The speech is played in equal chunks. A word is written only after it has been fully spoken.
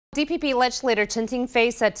DPP Legislator Chen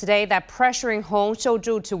Ting-fei said today that pressuring Hung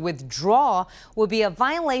Hsiu-chu to withdraw would be a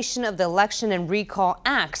violation of the Election and Recall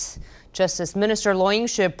Act. Justice Minister Luo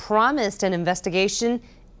Ying-shay promised an investigation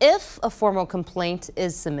if a formal complaint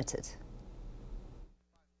is submitted.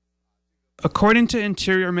 According to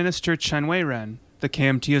Interior Minister Chen Wei-zen, the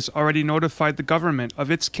KMT has already notified the government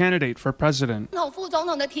of its candidate for president.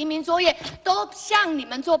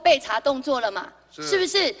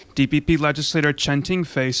 DPP Legislator Chen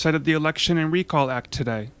Ting-fei cited the Election and Recall Act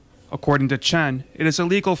today. According to Chen, it is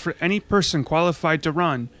illegal for any person qualified to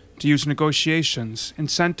run to use negotiations,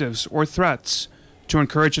 incentives, or threats to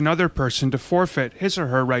encourage another person to forfeit his or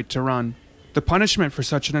her right to run. The punishment for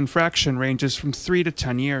such an infraction ranges from 3 to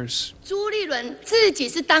 10 years.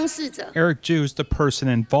 Eric Chu is the person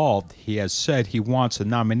involved. He has said he wants a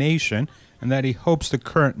nomination and that he hopes the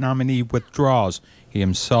current nominee withdraws. He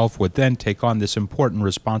himself would then take on this important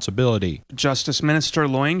responsibility. Justice Minister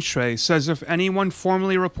Luo Ying-shay says if anyone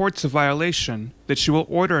formally reports a violation, that she will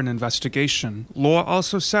order an investigation. Luo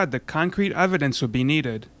also said that concrete evidence would be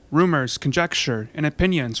needed. Rumors, conjecture, and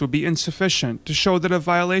opinions would be insufficient to show that a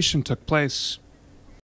violation took place.